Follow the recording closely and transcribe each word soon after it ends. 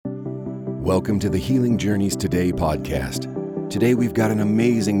Welcome to the Healing Journeys Today podcast. Today we've got an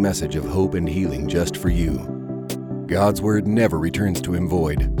amazing message of hope and healing just for you. God's Word never returns to Him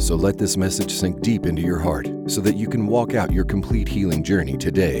void, so let this message sink deep into your heart so that you can walk out your complete healing journey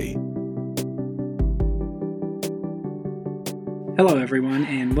today. Hello everyone,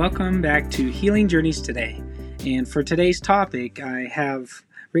 and welcome back to Healing Journeys Today. And for today's topic, I have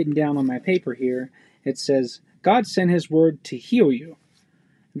written down on my paper here, it says, God sent His Word to heal you.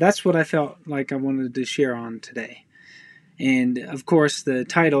 That's what I felt like I wanted to share on today. And of course, the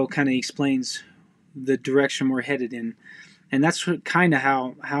title kind of explains the direction we're headed in. And that's kind of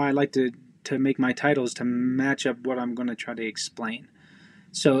how I like to make my titles to match up what I'm going to try to explain.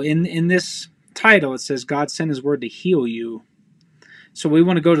 So in this title, it says, God sent His Word to heal you. So we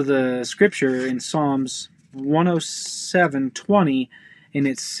want to go to the scripture in Psalms 107:20, and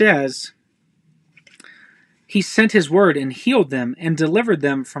it says, He sent His word and healed them and delivered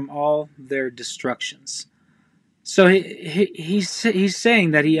them from all their destructions. So he's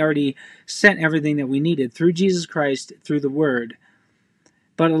saying that He already sent everything that we needed through Jesus Christ, through the Word.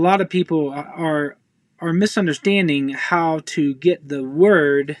 But a lot of people are misunderstanding how to get the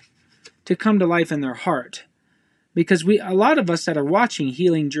Word to come to life in their heart. Because a lot of us that are watching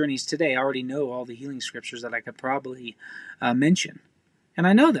Healing Journeys Today already know all the healing scriptures that I could probably mention. And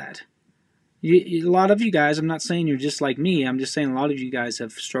I know that. A lot of you guys, I'm not saying you're just like me, I'm just saying a lot of you guys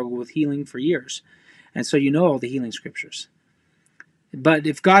have struggled with healing for years. And so you know all the healing scriptures. But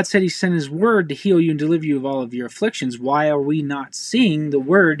if God said He sent His Word to heal you and deliver you of all of your afflictions, why are we not seeing the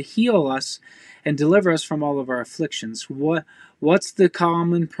Word heal us and deliver us from all of our afflictions? What's the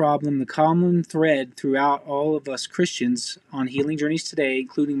common problem, the common thread throughout all of us Christians on Healing Journeys Today,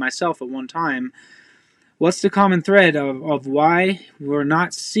 including myself at one time? What's the common thread of why we're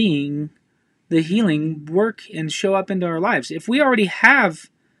not seeing the healing work and show up into our lives? If we already have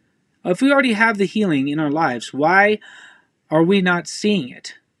the healing in our lives, why are we not seeing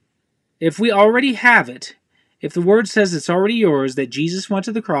it? If we already have it, if the Word says it's already yours, that Jesus went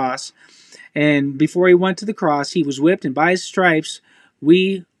to the cross, and before He went to the cross, He was whipped, and by His stripes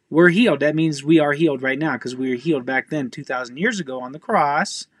we were healed. That means we are healed right now, because we were healed back then 2,000 years ago on the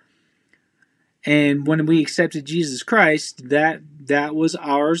cross. And when we accepted Jesus Christ, that was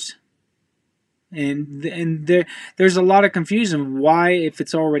ours. And there's a lot of confusion. Why, if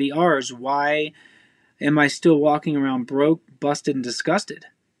it's already ours, why am I still walking around broke, busted, and disgusted?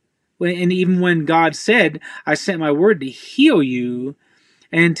 And even when God said, I sent my word to heal you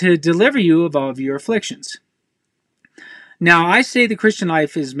and to deliver you of all of your afflictions. Now, I say the Christian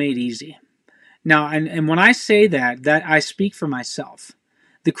life is made easy. Now, and when I say that I speak for myself.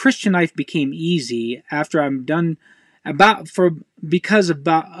 The Christian life became easy after I'm done because of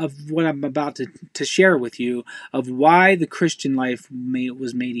what I'm about to share with you, of why the Christian life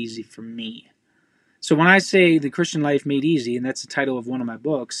was made easy for me. So when I say the Christian life made easy, and that's the title of one of my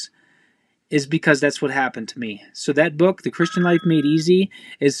books, is because that's what happened to me. So that book, The Christian Life Made Easy,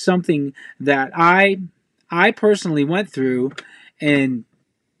 is something that I personally went through and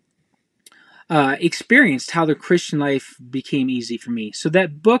experienced how the Christian life became easy for me. So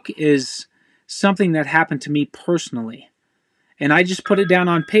that book is something that happened to me personally. And I just put it down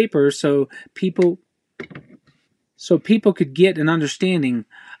on paper so people could get an understanding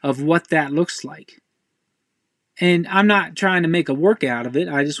of what that looks like. And I'm not trying to make a work out of it.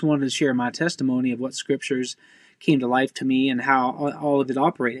 I just wanted to share my testimony of what scriptures came to life to me and how all of it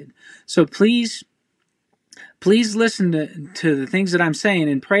operated. So please listen to the things that I'm saying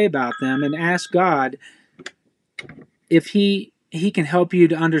and pray about them and ask God if He can help you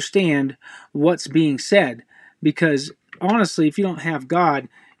to understand what's being said. Because honestly, if you don't have God,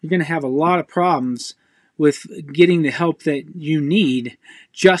 you're going to have a lot of problems with getting the help that you need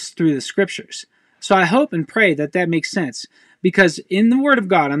just through the scriptures. So I hope and pray that makes sense. Because in the Word of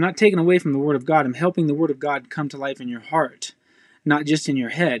God, I'm not taking away from the Word of God. I'm helping the Word of God come to life in your heart, not just in your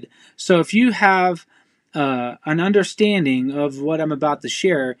head. So if you have an understanding of what I'm about to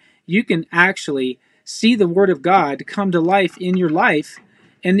share, you can actually see the Word of God come to life in your life,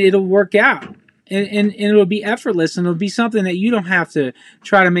 and it'll work out. And it'll be effortless, and it'll be something that you don't have to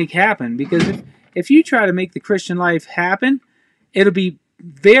try to make happen. Because if you try to make the Christian life happen, it'll be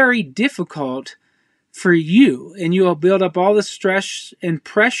very difficult for you, and you'll build up all the stress and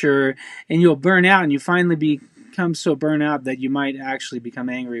pressure, and you'll burn out, and you finally become so burnt out that you might actually become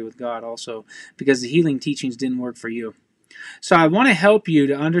angry with God also, because the healing teachings didn't work for you. So I want to help you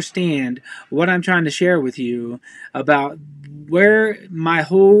to understand what I'm trying to share with you about where my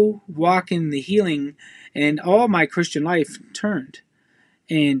whole walk in the healing and all my Christian life turned.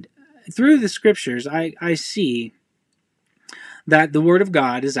 And through the scriptures, I see that the Word of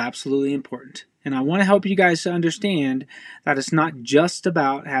God is absolutely important. And I want to help you guys to understand that it's not just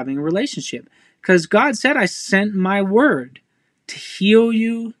about having a relationship. Because God said, I sent my word to heal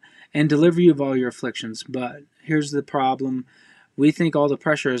you and deliver you of all your afflictions. But here's the problem. We think all the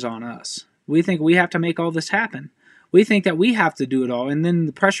pressure is on us. We think we have to make all this happen. We think that we have to do it all. And then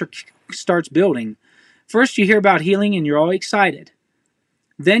the pressure starts building. First, you hear about healing and you're all excited.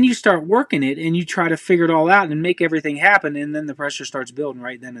 Then you start working it and you try to figure it all out and make everything happen, and then the pressure starts building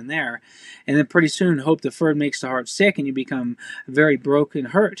right then and there. And then pretty soon, hope deferred makes the heart sick, and you become very broken,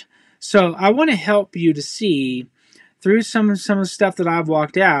 hurt. So I want to help you to see through some of the stuff that I've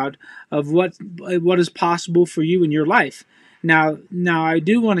walked out of what is possible for you in your life. Now I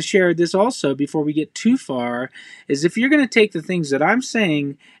do want to share this also before we get too far, is if you're going to take the things that I'm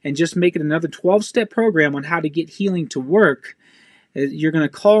saying and just make it another 12-step program on how to get healing to work, you're going to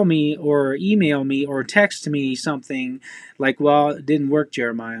call me or email me or text me something like, well, it didn't work,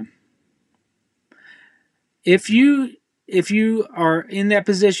 Jeremiah. If you are in that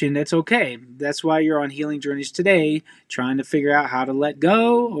position, that's okay. That's why you're on Healing Journeys today, trying to figure out how to let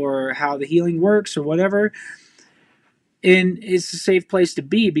go or how the healing works or whatever. And it's a safe place to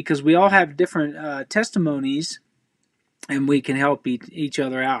be because we all have different testimonies, and we can help each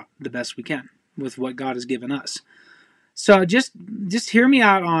other out the best we can with what God has given us. So just hear me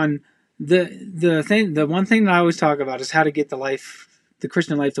out on the thing. The one thing that I always talk about is how to get the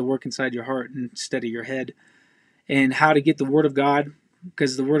Christian life to work inside your heart instead of your head, and how to get the Word of God,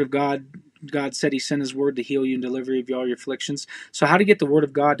 because the Word of God said He sent His Word to heal you and deliver you of all your afflictions. So how to get the Word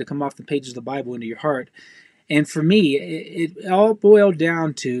of God to come off the pages of the Bible into your heart. And for me, it all boiled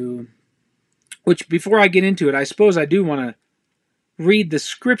down to, which before I get into it, I suppose I do want to read the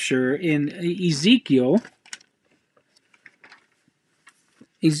scripture in Ezekiel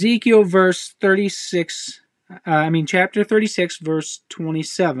verse 36, chapter 36, verse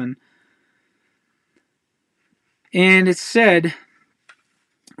 27. And it said,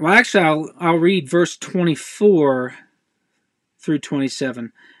 well, actually, I'll read verse 24 through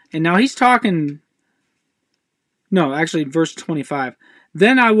 27. And now he's talking, no, actually, verse 25.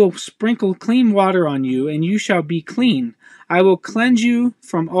 Then I will sprinkle clean water on you, and you shall be clean. I will cleanse you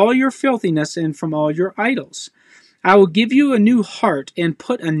from all your filthiness and from all your idols. I will give you a new heart and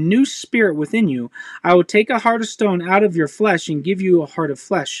put a new spirit within you. I will take a heart of stone out of your flesh and give you a heart of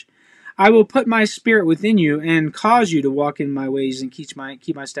flesh. I will put my spirit within you and cause you to walk in my ways and keep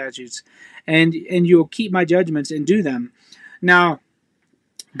my statutes, and you will keep my judgments and do them. Now,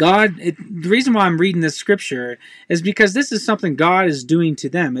 the reason why I'm reading this scripture is because this is something God is doing to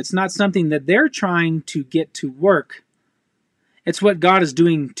them. It's not something that they're trying to get to work. It's what God is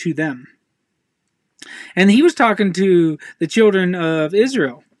doing to them. And He was talking to the children of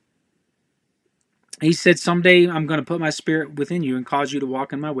Israel. He said, someday I'm going to put my spirit within you and cause you to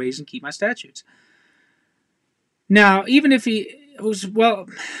walk in my ways and keep my statutes. Now, even if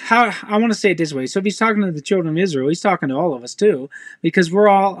I want to say it this way. So if He's talking to the children of Israel, He's talking to all of us too, because we're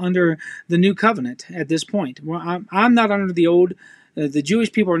all under the new covenant at this point. I'm not under the old. The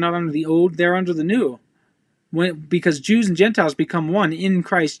Jewish people are not under the old. They're under the new. Because Jews and Gentiles become one in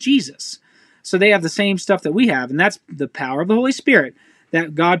Christ Jesus. So they have the same stuff that we have, and that's the power of the Holy Spirit,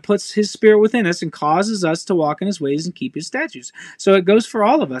 that God puts His Spirit within us and causes us to walk in His ways and keep His statutes. So it goes for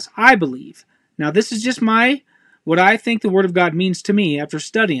all of us, I believe. Now, this is just what I think the Word of God means to me after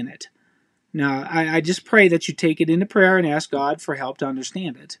studying it. Now, I just pray that you take it into prayer and ask God for help to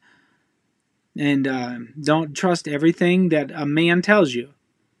understand it. And don't trust everything that a man tells you.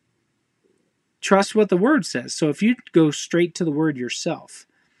 Trust what the Word says. So if you go straight to the Word yourself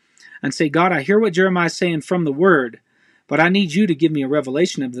and say, God, I hear what Jeremiah is saying from the Word, but I need you to give me a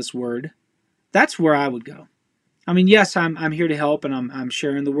revelation of this Word, that's where I would go. Yes, I'm here to help, and I'm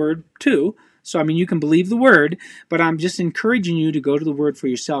sharing the Word too. So, you can believe the Word, but I'm just encouraging you to go to the Word for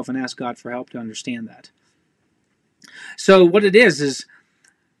yourself and ask God for help to understand that. So what it is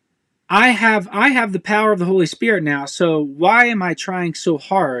I have the power of the Holy Spirit now, so why am I trying so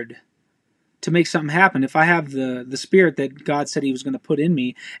hard to make something happen if I have the Spirit that God said He was going to put in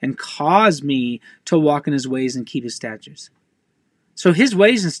me and cause me to walk in His ways and keep His statutes? So His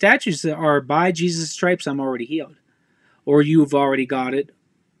ways and statutes are, by Jesus' stripes I'm already healed. Or you've already got it.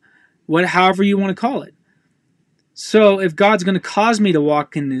 However you want to call it. So if God's going to cause me to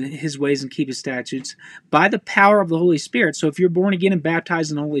walk in His ways and keep His statutes by the power of the Holy Spirit, so if you're born again and baptized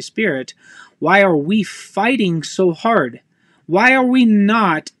in the Holy Spirit, why are we fighting so hard? Why are we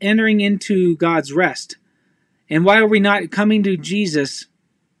not entering into God's rest? And why are we not coming to Jesus?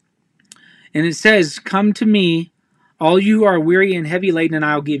 And it says, come to me, all you who are weary and heavy laden, and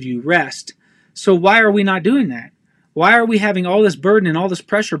I'll give you rest. So why are we not doing that? Why are we having all this burden and all this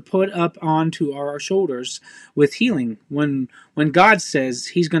pressure put up onto our shoulders with healing when God says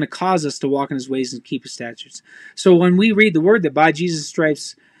he's going to cause us to walk in his ways and keep his statutes? So when we read the word that by Jesus'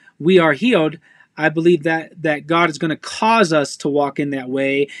 stripes we are healed, I believe that God is going to cause us to walk in that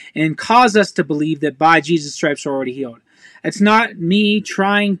way and cause us to believe that by Jesus' stripes we're already healed. It's not me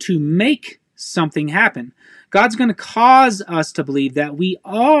trying to make something happen. God's going to cause us to believe that we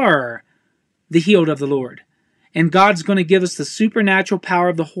are the healed of the Lord. And God's going to give us the supernatural power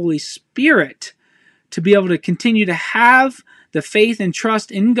of the Holy Spirit to be able to continue to have the faith and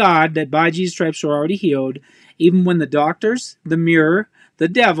trust in God that by Jesus' stripes we're already healed, even when the doctors, the mirror, the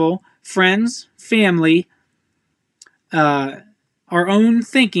devil, friends, family, our own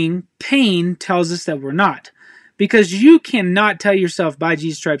thinking, pain tells us that we're not. Because you cannot tell yourself by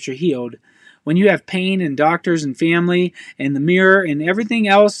Jesus' stripes you're healed when you have pain and doctors and family and the mirror and everything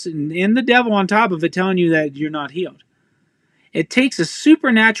else and the devil on top of it telling you that you're not healed. It takes a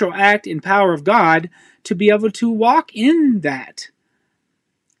supernatural act and power of God to be able to walk in that.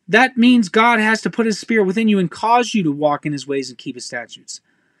 That means God has to put his spirit within you and cause you to walk in his ways and keep his statutes.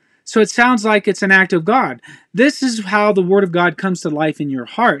 So it sounds like it's an act of God. This is how the word of God comes to life in your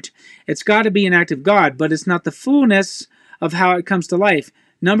heart. It's got to be an act of God, but it's not the fullness of how it comes to life.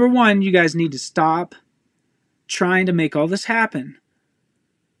 Number one, you guys need to stop trying to make all this happen.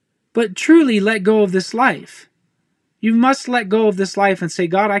 But truly let go of this life. You must let go of this life and say,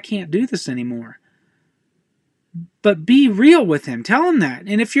 God, I can't do this anymore. But be real with him. Tell him that.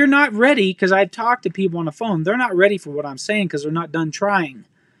 And if you're not ready, because I've talked to people on the phone, they're not ready for what I'm saying because they're not done trying.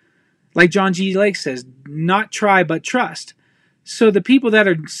 Like John G. Lake says, not try but trust. So the people that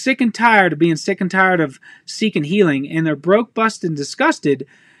are sick and tired of being sick and tired of seeking healing and they're broke, busted, and disgusted,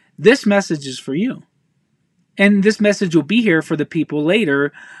 this message is for you. And this message will be here for the people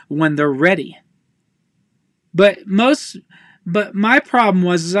later when they're ready. But my problem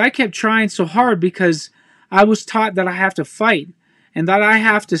was I kept trying so hard because I was taught that I have to fight and that I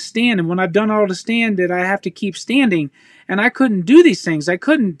have to stand. And when I've done all to stand, that I have to keep standing. And I couldn't do these things. I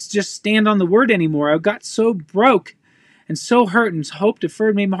couldn't just stand on the word anymore. I got so broke and so hurt and hope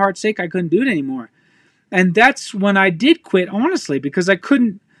deferred made my heart sick, I couldn't do it anymore. And that's when I did quit, honestly, because I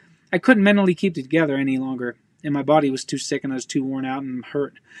couldn't mentally keep it together any longer. And my body was too sick and I was too worn out and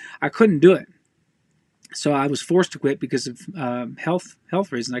hurt. I couldn't do it. So I was forced to quit because of health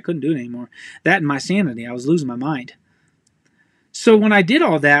reasons. I couldn't do it anymore. That and my sanity. I was losing my mind. So when I did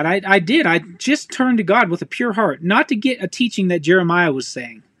all that, I just turned to God with a pure heart, not to get a teaching that Jeremiah was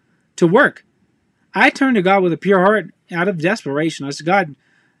saying, to work. I turned to God with a pure heart out of desperation. I said, God,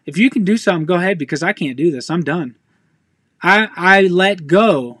 if you can do something, go ahead, because I can't do this. I'm done. I let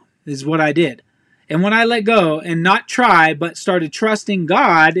go is what I did. And when I let go and not try, but started trusting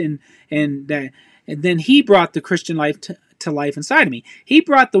God, and then he brought the Christian life to life inside of me. He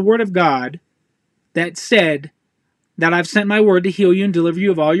brought the word of God that said that I've sent my word to heal you and deliver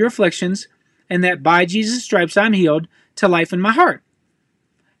you of all your afflictions, and that by Jesus' stripes I'm healed, to life in my heart.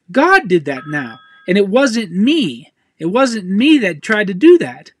 God did that now. And it wasn't me. It wasn't me that tried to do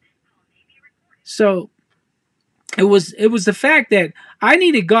that. So it was the fact that I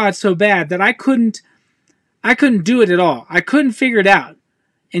needed God so bad that I couldn't do it at all. I couldn't figure it out.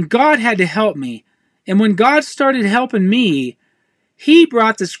 And God had to help me. And when God started helping me, he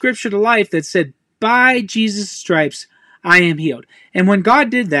brought the scripture to life that said, by Jesus' stripes I am healed. And when God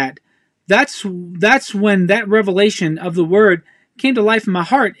did that, that's when that revelation of the word came to life in my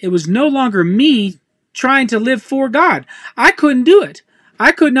heart. It was no longer me trying to live for God. I couldn't do it.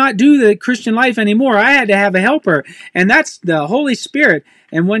 I could not do the Christian life anymore. I had to have a helper, and that's the Holy Spirit.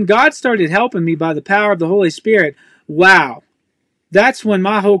 And when God started helping me by the power of the Holy Spirit, wow, that's when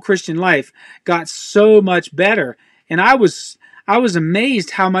my whole Christian life got so much better. And I was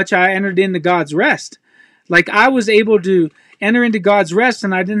amazed how much I entered into God's rest. Like, I was able to enter into God's rest,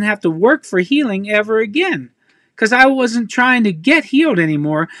 and I didn't have to work for healing ever again. Because I wasn't trying to get healed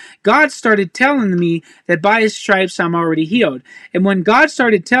anymore. God started telling me that by his stripes I'm already healed. And when God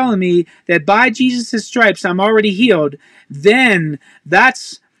started telling me that by Jesus' stripes I'm already healed, then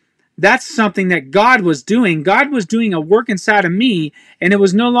that's something that God was doing. God was doing a work inside of me, and it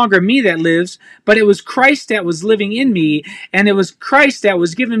was no longer me that lives, but it was Christ that was living in me, and it was Christ that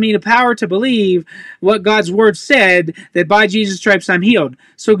was giving me the power to believe what God's word said, that by Jesus' stripes I'm healed.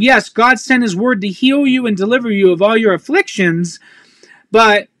 So yes, God sent his word to heal you and deliver you of all your afflictions,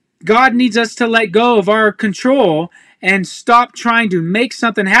 but God needs us to let go of our control and stop trying to make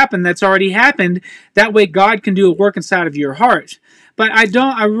something happen that's already happened. That way God can do a work inside of your heart. But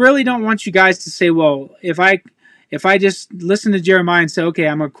I really don't want you guys to say, well, if I just listen to Jeremiah and say, okay,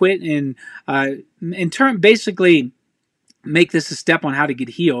 I'm going to quit and basically make this a step on how to get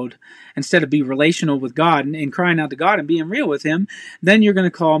healed instead of be relational with God and crying out to God and being real with him, then you're going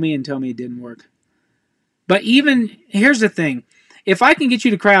to call me and tell me it didn't work. But even, here's the thing. If I can get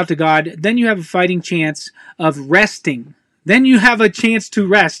you to cry out to God, then you have a fighting chance of resting. Then you have a chance to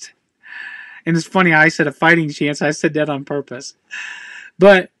rest. And it's funny, I said a fighting chance. I said that on purpose.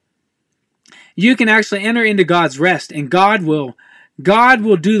 But you can actually enter into God's rest, and God will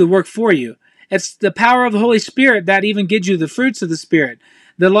do the work for you. It's the power of the Holy Spirit that even gives you the fruits of the Spirit.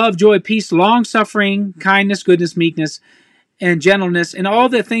 The love, joy, peace, long-suffering, kindness, goodness, meekness, and gentleness, and all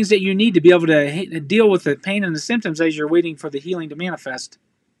the things that you need to be able to deal with the pain and the symptoms as you're waiting for the healing to manifest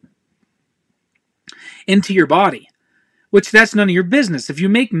into your body, which that's none of your business. If you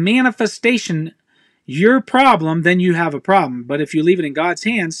make manifestation your problem, then you have a problem. But if you leave it in God's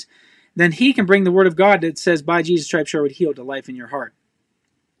hands, then he can bring the word of God that says, by Jesus' stripes you are healed, to life in your heart.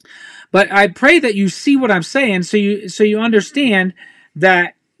 But I pray that you see what I'm saying, so you understand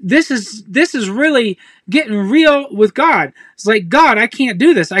that this is really getting real with God. It's like, God, I can't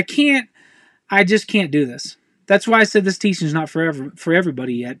do this. I just can't do this. That's why I said this teaching is not for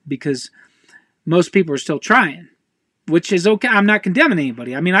everybody yet, because most people are still trying, which is okay. I'm not condemning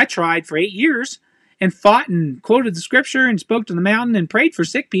anybody. I mean, I tried for 8 years and fought and quoted the scripture and spoke to the mountain and prayed for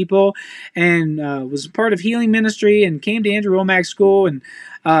sick people and was part of healing ministry and came to Andrew Wommack School and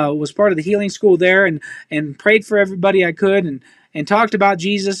was part of the healing school there and prayed for everybody I could and talked about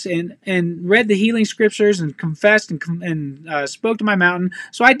Jesus and read the healing scriptures and confessed and spoke to my mountain.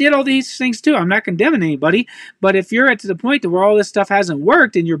 So I did all these things too. I'm not condemning anybody, but if you're at the point where all this stuff hasn't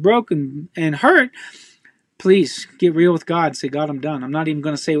worked and you're broken and hurt, please get real with God. Say, God, I'm done. I'm not even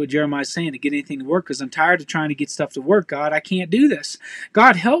going to say what Jeremiah's saying to get anything to work, because I'm tired of trying to get stuff to work. God, I can't do this.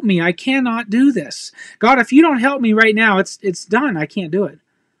 God, help me. I cannot do this. God, if you don't help me right now, it's done. I can't do it.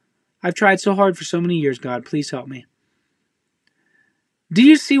 I've tried so hard for so many years. God, please help me. Do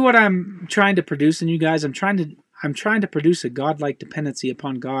you see what I'm trying to produce in you guys? I'm trying to produce a godlike dependency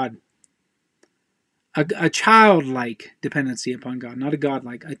upon God. A childlike dependency upon God, not a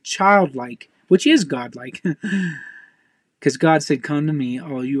godlike, a childlike, which is godlike. Because God said, come to me,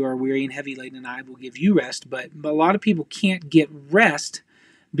 all you are weary and heavy laden, and I will give you rest. But a lot of people can't get rest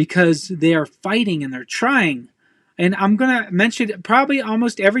because they are fighting and they're trying. And I'm going to mention probably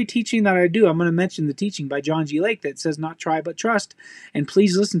almost every teaching that I do. I'm going to mention the teaching by John G. Lake that says not try but trust. And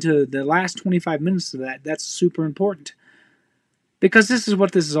please listen to the last 25 minutes of that. That's super important. Because this is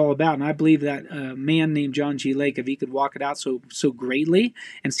what this is all about. And I believe that a man named John G. Lake, if he could walk it out so greatly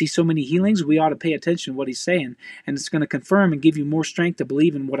and see so many healings, we ought to pay attention to what he's saying. And it's going to confirm and give you more strength to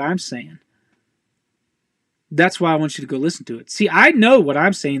believe in what I'm saying. That's why I want you to go listen to it. See, I know what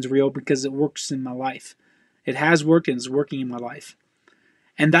I'm saying is real because it works in my life. It has worked and is working in my life.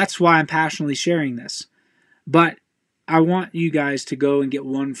 And that's why I'm passionately sharing this. But I want you guys to go and get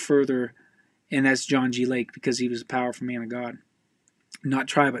one further, and that's John G. Lake, because he was a powerful man of God. Not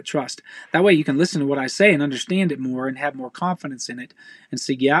try but trust. That way you can listen to what I say and understand it more and have more confidence in it and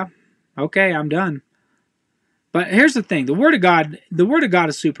say, yeah, okay, I'm done. But here's the thing. The Word of God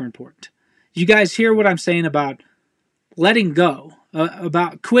is super important. You guys hear what I'm saying about letting go,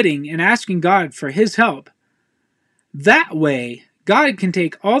 about quitting and asking God for his help. That way, God can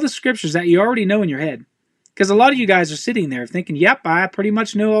take all the scriptures that you already know in your head. Because a lot of you guys are sitting there thinking, yep, I pretty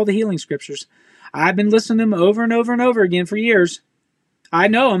much know all the healing scriptures. I've been listening to them over and over and over again for years. I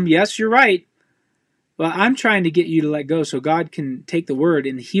know them. Yes, you're right. Well, I'm trying to get you to let go so God can take the word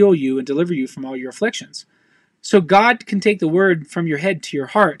and heal you and deliver you from all your afflictions. So God can take the word from your head to your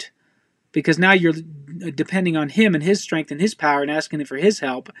heart, because now you're depending on him and his strength and his power and asking him for his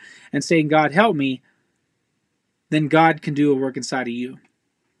help and saying, God, help me. Then God can do a work inside of you.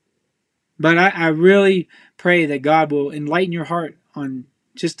 But I really pray that God will enlighten your heart on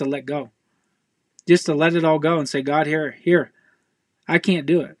just to let go. Just to let it all go and say, God, here. I can't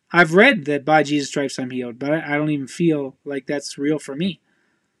do it. I've read that by Jesus' stripes I'm healed, but I don't even feel like that's real for me.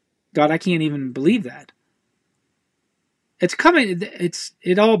 God, I can't even believe that. It's coming.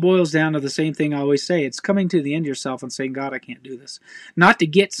 It all boils down to the same thing I always say. It's coming to the end of yourself and saying, God, I can't do this. Not to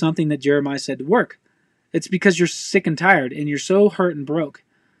get something that Jeremiah said to work. It's because you're sick and tired and you're so hurt and broke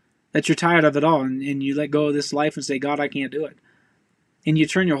that you're tired of it all, and you let go of this life and say, God, I can't do it. And you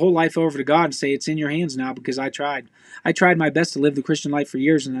turn your whole life over to God and say, it's in your hands now because I tried. I tried my best to live the Christian life for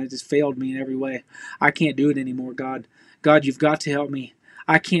years, and it just failed me in every way. I can't do it anymore, God. God, you've got to help me.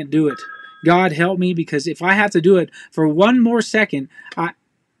 I can't do it. God, help me, because if I have to do it for one more second,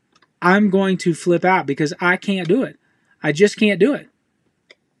 I'm going to flip out because I can't do it. I just can't do it.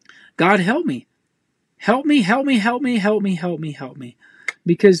 God, help me. Help me, help me, help me, help me, help me, help me.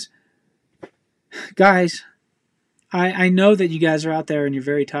 Because, guys, I know that you guys are out there and you're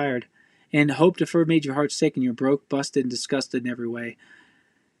very tired. And hope deferred made your heart sick and you're broke, busted, and disgusted in every way.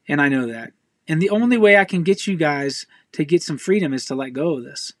 And I know that. And the only way I can get you guys to get some freedom is to let go of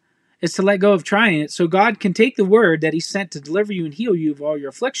this. It's to let go of trying it so God can take the word that he sent to deliver you and heal you of all your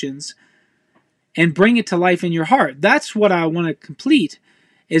afflictions and bring it to life in your heart. That's what I want to complete,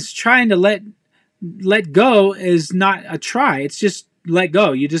 is trying to let go is not a try. It's just let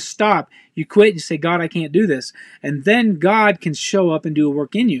go. You just stop. You quit. You say, God, I can't do this. And then God can show up and do a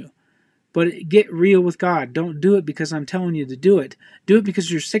work in you. But get real with God. Don't do it because I'm telling you to do it. Do it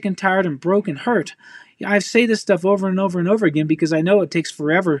because you're sick and tired and broken, hurt. I say this stuff over and over and over again because I know it takes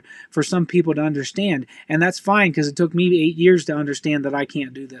forever for some people to understand. And that's fine because it took me 8 years to understand that I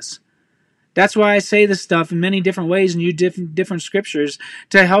can't do this. That's why I say this stuff in many different ways and use different scriptures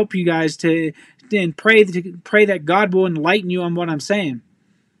to help you guys to pray that God will enlighten you on what I'm saying.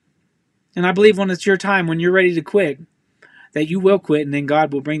 And I believe when it's your time, when you're ready to quit, that you will quit, and then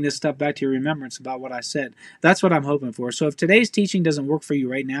God will bring this stuff back to your remembrance about what I said. That's what I'm hoping for. So if today's teaching doesn't work for you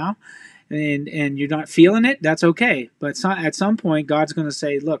right now, and you're not feeling it, that's okay. But at some point, God's going to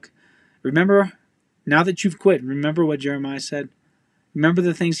say, look, remember, now that you've quit, remember what Jeremiah said? Remember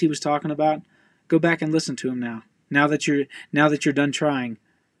the things he was talking about? Go back and listen to him now. Now that you're done trying.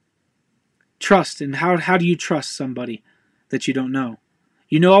 Trust. And how do you trust somebody that you don't know?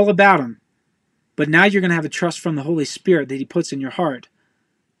 You know all about him. But now you're going to have a trust from the Holy Spirit that he puts in your heart.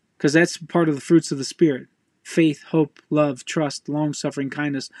 Because that's part of the fruits of the Spirit. Faith, hope, love, trust, long-suffering,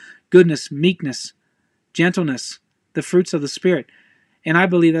 kindness, goodness, meekness, gentleness. The fruits of the Spirit. And I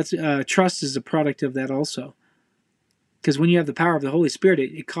believe that's trust is a product of that also. Because when you have the power of the Holy Spirit,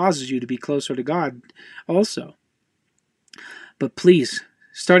 it causes you to be closer to God also. But please,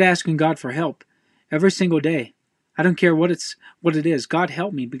 start asking God for help every single day. I don't care what it is. God,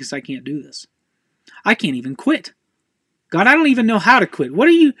 help me because I can't do this. I can't even quit. God, I don't even know how to quit. What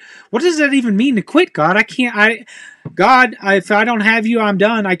does that even mean to quit, God? God, if I don't have you, I'm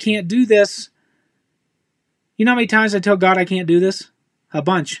done. I can't do this. You know how many times I tell God I can't do this? A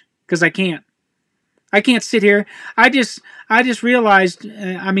bunch. Because I can't. I can't sit here. I just realized,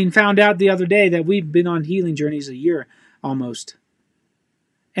 found out the other day that we've been on healing journeys a year almost.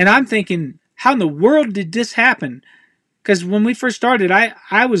 And I'm thinking, how in the world did this happen? Because when we first started,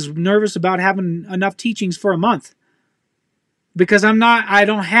 I was nervous about having enough teachings for a month. Because I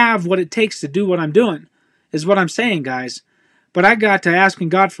don't have what it takes to do what I'm doing, is what I'm saying, guys. But I got to asking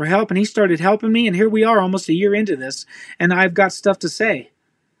God for help, and he started helping me, and here we are almost a year into this, and I've got stuff to say.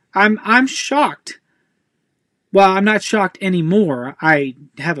 I'm shocked. Well, I'm not shocked anymore. I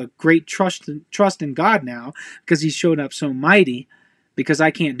have a great trust in God now, because he's showed up so mighty. Because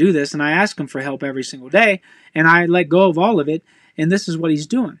I can't do this, and I ask him for help every single day, and I let go of all of it, and this is what he's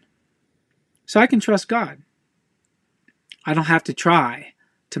doing. So I can trust God. I don't have to try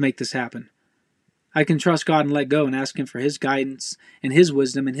to make this happen. I can trust God and let go and ask him for his guidance and his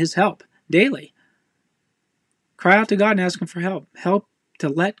wisdom and his help daily. Cry out to God and ask him for help. Help to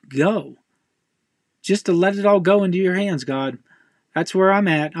let go. Just to let it all go into your hands, God. That's where I'm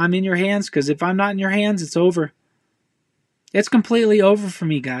at. I'm in your hands, because if I'm not in your hands, it's over. It's completely over for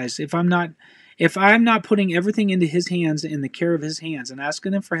me, guys. If I'm not putting everything into his hands, in the care of his hands, and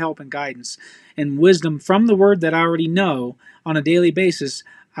asking him for help and guidance and wisdom from the word that I already know on a daily basis,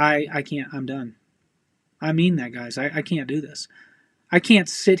 I can't. I'm done. I mean that, guys. I can't do this. I can't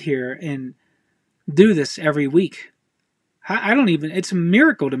sit here and do this every week. I don't even, it's a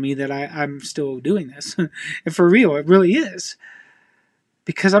miracle to me that I'm still doing this. And for real, it really is.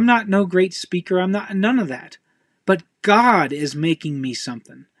 Because I'm not no great speaker. I'm not none of that. But God is making me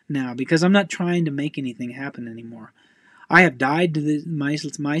something now, because I'm not trying to make anything happen anymore. I have died to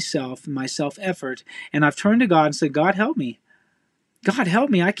myself and my self-effort, and I've turned to God and said, God, help me. God, help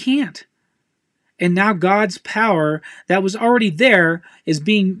me. I can't. And now God's power that was already there is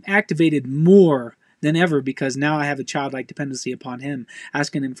being activated more than ever, because now I have a childlike dependency upon him,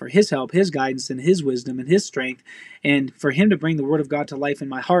 asking him for his help, his guidance, and his wisdom, and his strength, and for him to bring the word of God to life in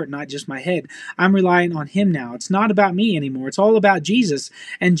my heart, not just my head. I'm relying on him now. It's not about me anymore. It's all about Jesus.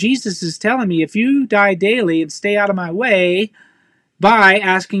 And Jesus is telling me, if you die daily and stay out of my way by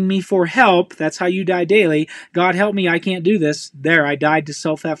asking me for help, that's how you die daily. God, help me, I can't do this. There, I died to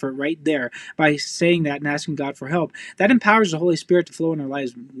self-effort right there by saying that and asking God for help. That empowers the Holy Spirit to flow in our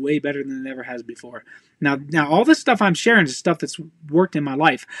lives way better than it ever has before. Now, all this stuff I'm sharing is stuff that's worked in my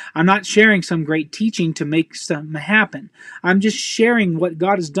life. I'm not sharing some great teaching to make something happen. I'm just sharing what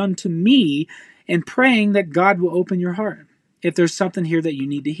God has done to me and praying that God will open your heart if there's something here that you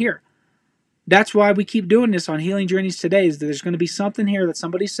need to hear. That's why we keep doing this on Healing Journeys today, is that there's going to be something here that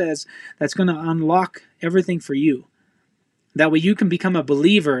somebody says that's going to unlock everything for you. That way you can become a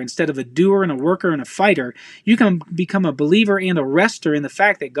believer instead of a doer and a worker and a fighter. You can become a believer and a rester in the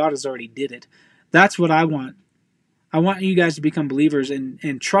fact that God has already did it. That's what I want. I want you guys to become believers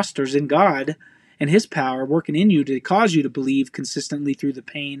and trusters in God and His power working in you to cause you to believe consistently through the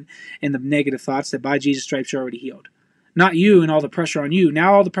pain and the negative thoughts that by Jesus' stripes you're already healed. Not you and all the pressure on you.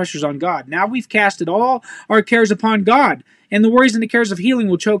 Now all the pressure's on God. Now we've casted all our cares upon God. And the worries and the cares of healing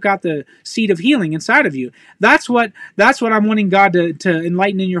will choke out the seed of healing inside of you. That's what I'm wanting God to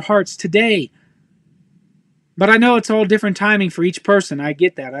enlighten in your hearts today. But I know it's all different timing for each person. I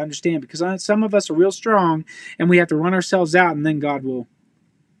get that. I understand. Because some of us are real strong and we have to run ourselves out and then God will.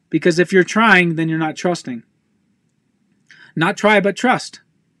 Because if you're trying, then you're not trusting. Not try, but trust.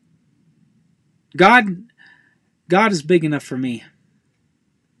 God is big enough for me.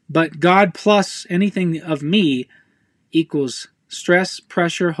 But God plus anything of me equals stress,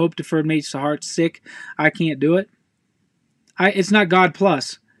 pressure, hope deferred makes the heart sick. I can't do it. It's not God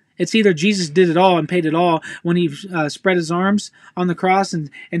plus. It's either Jesus did it all and paid it all when He spread His arms on the cross and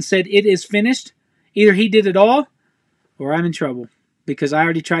said, "It is finished." Either He did it all or I'm in trouble because I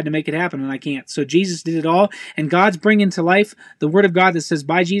already tried to make it happen and I can't. So Jesus did it all, and God's bringing to life the Word of God that says,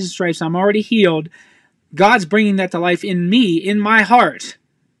 by Jesus' stripes I'm already healed. God's bringing that to life in me, in my heart,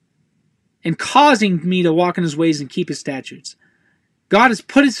 and causing me to walk in His ways and keep His statutes. God has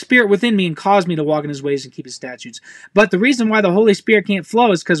put His Spirit within me and caused me to walk in His ways and keep His statutes. But the reason why the Holy Spirit can't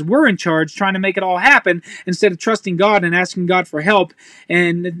flow is because we're in charge trying to make it all happen instead of trusting God and asking God for help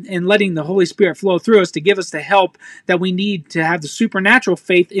and letting the Holy Spirit flow through us to give us the help that we need to have the supernatural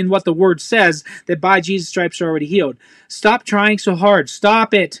faith in what the Word says, that by Jesus' stripes are already healed. Stop trying so hard.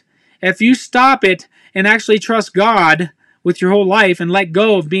 Stop it. If you stop it and actually trust God with your whole life and let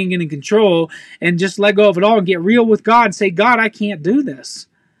go of being in control and just let go of it all and get real with God. Say, God, I can't do this.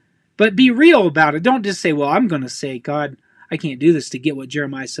 But be real about it. Don't just say, well, I'm going to say, God, I can't do this to get what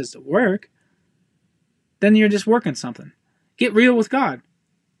Jeremiah says to work. Then you're just working something. Get real with God.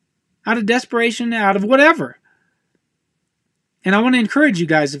 Out of desperation, out of whatever. And I want to encourage you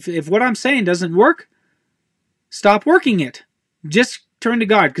guys, if what I'm saying doesn't work, stop working it. Just turn to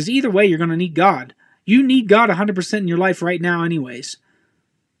God, because either way, you're going to need God. You need God 100% in your life right now anyways.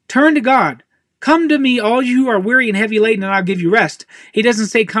 Turn to God. Come to me, all you who are weary and heavy laden, and I'll give you rest. He doesn't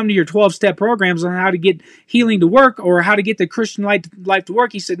say come to your 12-step programs on how to get healing to work or how to get the Christian life to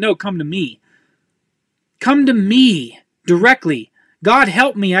work. He said, no, come to me. Come to me directly. God,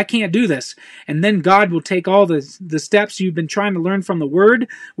 help me. I can't do this. And then God will take all the steps you've been trying to learn from the Word,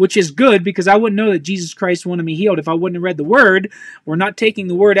 which is good because I wouldn't know that Jesus Christ wanted me healed if I wouldn't have read the Word. We're not taking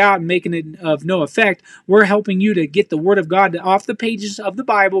the Word out and making it of no effect. We're helping you to get the Word of God off the pages of the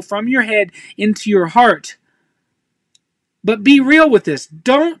Bible from your head into your heart. But be real with this.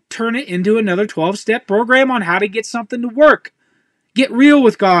 Don't turn it into another 12-step program on how to get something to work. Get real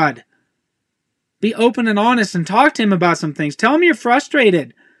with God. Be open and honest and talk to Him about some things. Tell Him you're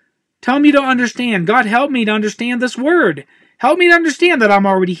frustrated. Tell Him you don't understand. God, help me to understand this Word. Help me to understand that I'm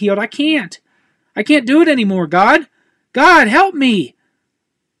already healed. I can't do it anymore, God. God, help me.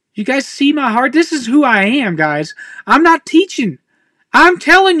 You guys see my heart? This is who I am, guys. I'm not teaching. I'm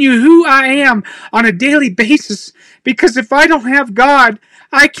telling you who I am on a daily basis, because if I don't have God,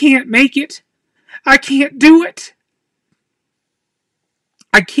 I can't make it. I can't do it.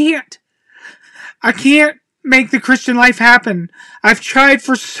 I can't make the Christian life happen. I've tried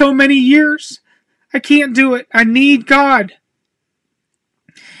for so many years. I can't do it. I need God.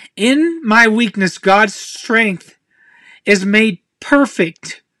 In my weakness, God's strength is made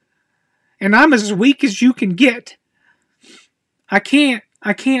perfect. And I'm as weak as you can get. I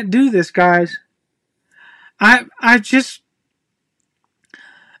can't do this, guys. I just,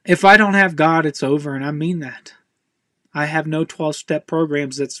 if I don't have God, it's over, and I mean that. I have no 12-step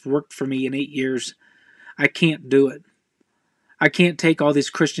programs that's worked for me in 8 years. I can't do it. I can't take all these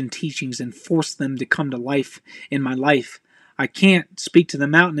Christian teachings and force them to come to life in my life. I can't speak to the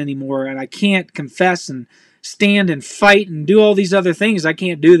mountain anymore, and I can't confess and stand and fight and do all these other things. I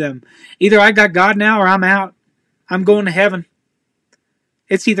can't do them. Either I got God now or I'm out. I'm going to heaven.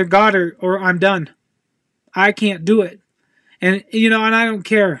 It's either God or I'm done. I can't do it. And, and I don't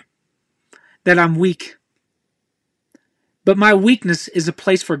care that I'm weak. But my weakness is a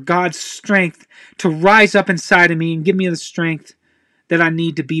place for God's strength to rise up inside of me and give me the strength that I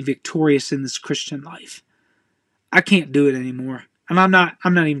need to be victorious in this Christian life. I can't do it anymore. And I'm not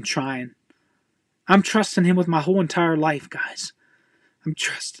even trying. I'm trusting Him with my whole entire life, guys. I'm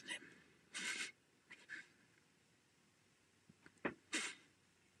trusting Him.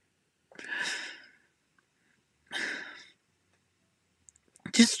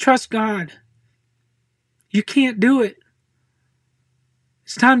 Just trust God. You can't do it.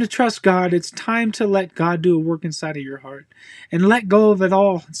 It's time to trust God. It's time to let God do a work inside of your heart. And let go of it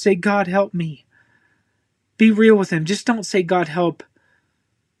all. And say, God, help me. Be real with Him. Just don't say, God, help,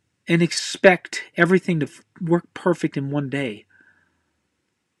 and expect everything to work perfect in one day.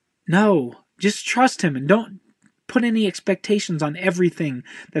 No, just trust Him and don't put any expectations on everything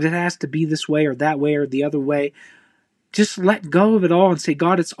that it has to be this way or that way or the other way. Just let go of it all and say,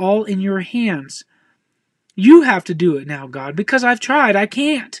 God, it's all in your hands. You have to do it now, God, because I've tried. I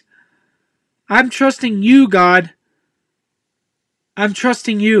can't. I'm trusting you, God. I'm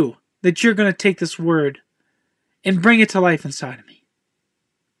trusting you that you're going to take this word and bring it to life inside of me.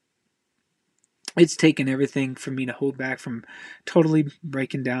 It's taken everything for me to hold back from totally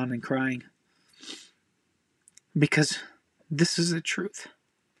breaking down and crying. Because this is the truth.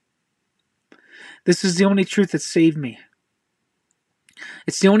 This is the only truth that saved me.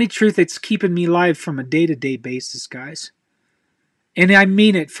 It's the only truth that's keeping me alive from a day-to-day basis, guys. And I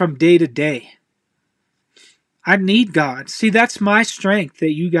mean it, from day to day. I need God. See, that's my strength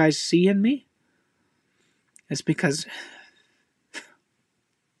that you guys see in me. It's because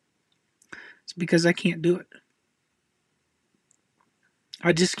I can't do it.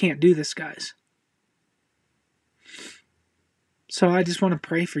 I just can't do this, guys. So I just want to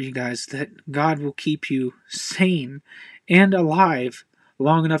pray for you guys that God will keep you sane and alive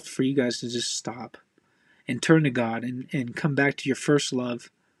long enough for you guys to just stop and turn to God and come back to your first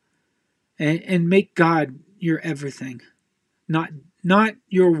love and make God your everything. Not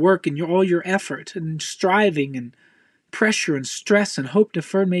your work and all your effort and striving and pressure and stress and hope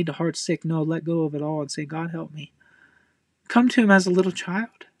deferred made the heart sick. No, let go of it all and say, God, help me. Come to Him as a little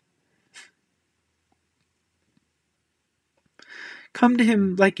child. Come to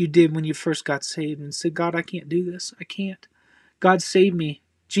Him like you did when you first got saved and say, God, I can't do this. I can't. God, save me.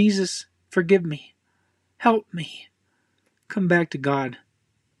 Jesus, forgive me. Help me. Come back to God.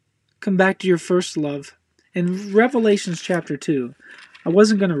 Come back to your first love. In Revelation chapter 2, I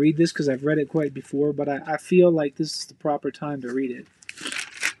wasn't going to read this because I've read it quite before, but I feel like this is the proper time to read it.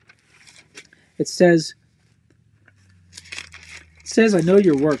 It says, I know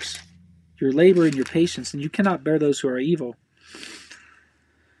your works, your labor and your patience, and you cannot bear those who are evil.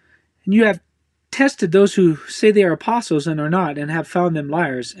 And you have tested those who say they are apostles and are not, and have found them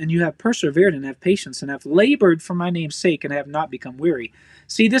liars. And you have persevered and have patience, and have labored for my name's sake, and have not become weary.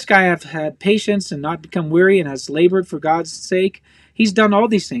 See, this guy have had patience and not become weary, and has labored for God's sake. He's done all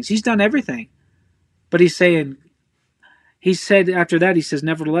these things. He's done everything. But he said after that, he says,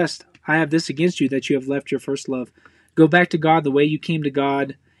 nevertheless, I have this against you, that you have left your first love. Go back to God the way you came to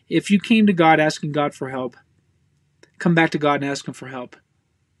God. If you came to God asking God for help, come back to God and ask Him for help.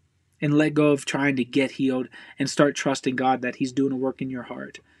 And let go of trying to get healed and start trusting God that He's doing a work in your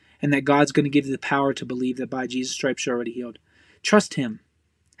heart. And that God's going to give you the power to believe that by Jesus' stripes you're already healed. Trust Him.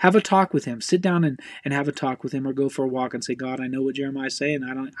 Have a talk with Him. Sit down and have a talk with Him, or go for a walk and say, God, I know what Jeremiah's saying.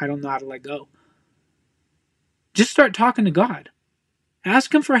 I don't know how to let go. Just start talking to God.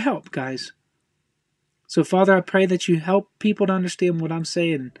 Ask Him for help, guys. So, Father, I pray that you help people to understand what I'm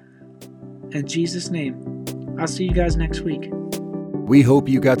saying. In Jesus' name, I'll see you guys next week. We hope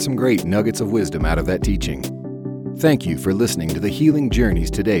you got some great nuggets of wisdom out of that teaching. Thank you for listening to the Healing Journeys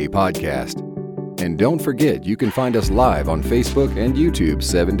Today podcast. And don't forget, you can find us live on Facebook and YouTube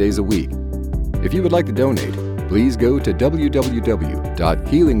 7 days a week. If you would like to donate, please go to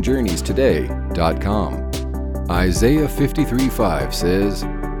www.healingjourneystoday.com. Isaiah 53:5 says,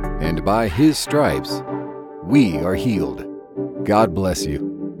 "And by His stripes we are healed." God bless you.